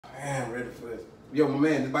I'm ready for this. Yo, my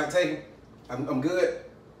man, this bike taken? I'm good.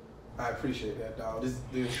 I appreciate that, dog.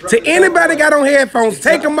 To anybody got on headphones,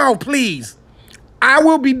 take them off, please. I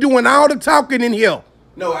will be doing all the talking in here.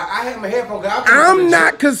 No, I have my headphones. I'm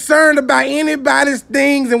not concerned about anybody's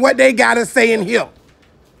things and what they got to say in here.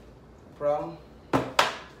 Problem?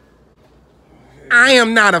 I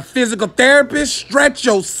am not a physical therapist. Stretch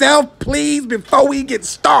yourself, please, before we get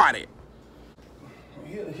started.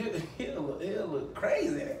 He'll look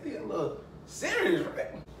crazy. He'll look serious, right?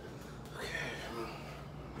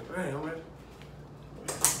 Okay. All right.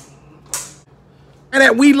 And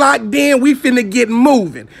that we locked in, we finna get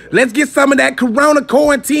moving. Let's get some of that corona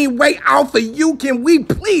quarantine weight off of you. Can we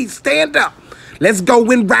please stand up? Let's go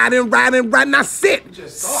and ride. Now sit.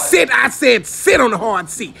 Sit, I said sit on the hard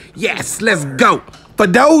seat. Yes, let's go. For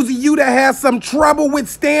those of you that have some trouble with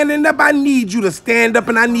standing up, I need you to stand up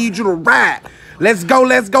and I need you to ride. Let's go,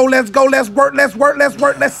 let's work,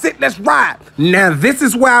 let's sit, let's ride. Now this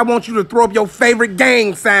is where I want you to throw up your favorite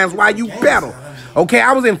gang signs while you pedal. Okay,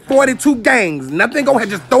 I was in 42 gangs. Nothing go ahead,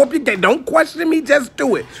 just throw up your gang. Don't question me, just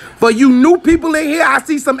do it. For you new people in here, I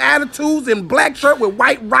see some attitudes in black shirt with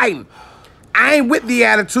white writing. I ain't with the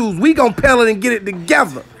attitudes. We gonna pedal and get it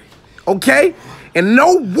together, okay? And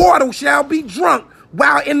no water shall be drunk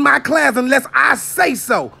while in my class unless I say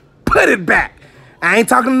so. Put it back. I ain't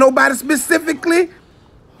talking to nobody specifically.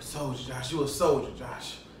 Soldier, Josh. You a soldier,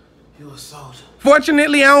 Josh. You a soldier.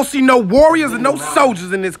 Fortunately, I don't see no warriors and no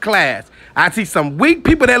soldiers in this class. I see some weak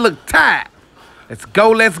people that look tired. Let's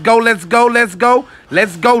go. Let's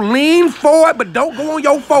go. Lean forward, but don't go on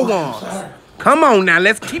your forearms. Come on now,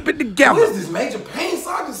 let's keep it together. Who is this, Major Pain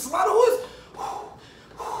Sergeant Slaughter? Who is...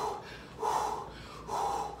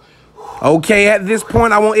 Okay, at this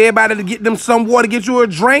point, I want everybody to get them some water, get you a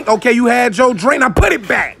drink. Okay, you had your drink, now put it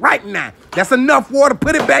back right now. That's enough water,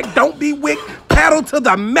 put it back, don't be weak. Pedal to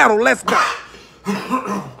the metal, let's go.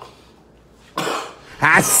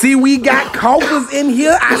 I see we got coughers in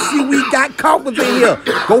here.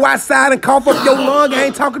 Go outside and cough up your lung. I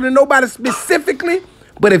ain't talking to nobody specifically.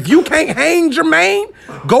 But if you can't hang, Jermaine,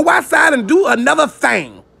 go outside and do another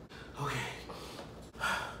thing. Okay.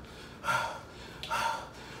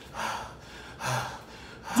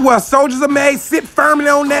 That's where soldiers are made. Sit firmly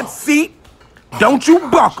on that seat. Don't you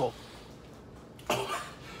buckle.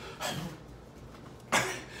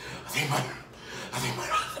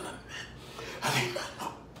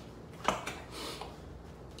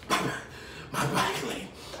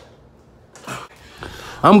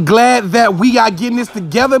 I'm glad that we are getting this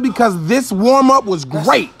together because this warm-up was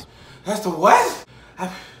great. That's the what?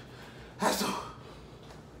 That's the...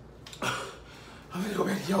 I'm gonna go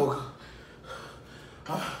back to yoga.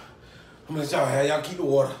 I'm gonna let y'all have, y'all keep the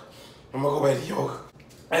water. I'm gonna go back to yoga.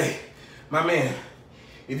 Hey, my man,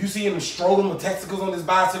 if you see any strolling or testicles on this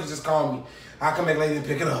bicycle, just call me. I'll come back later and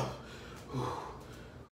pick it up. Ooh.